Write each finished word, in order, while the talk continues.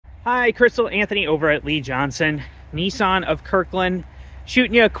Hi, Crystal, Anthony over at Lee Johnson, Nissan of Kirkland,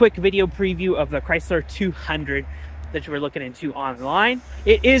 shooting you a quick video preview of the Chrysler 200 that you were looking into online.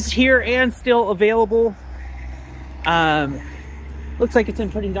 It is here and still available. Looks like it's in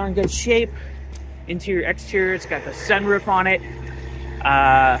pretty darn good shape. Interior, exterior, it's got the sunroof on it.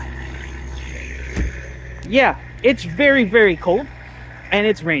 Yeah, it's very, very cold and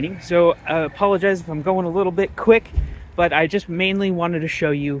it's raining, so apologize if I'm going a little bit quick, but I just mainly wanted to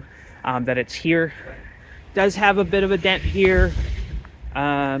show you that it's here. It does have a bit of a dent here, so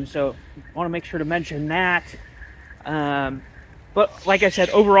I want to make sure to mention that. But like I said,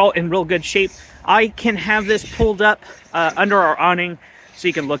 overall in real good shape. I can have this pulled up under our awning so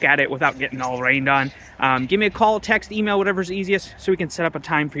you can look at it without getting all rained on. Give me a call, text, email, whatever's easiest, so we can set up a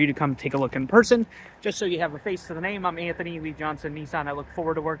time for you to come take a look in person, just so you have a face to the name. I'm Anthony, Lee Johnson, Nissan. I look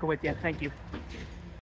forward to working with you. Thank you.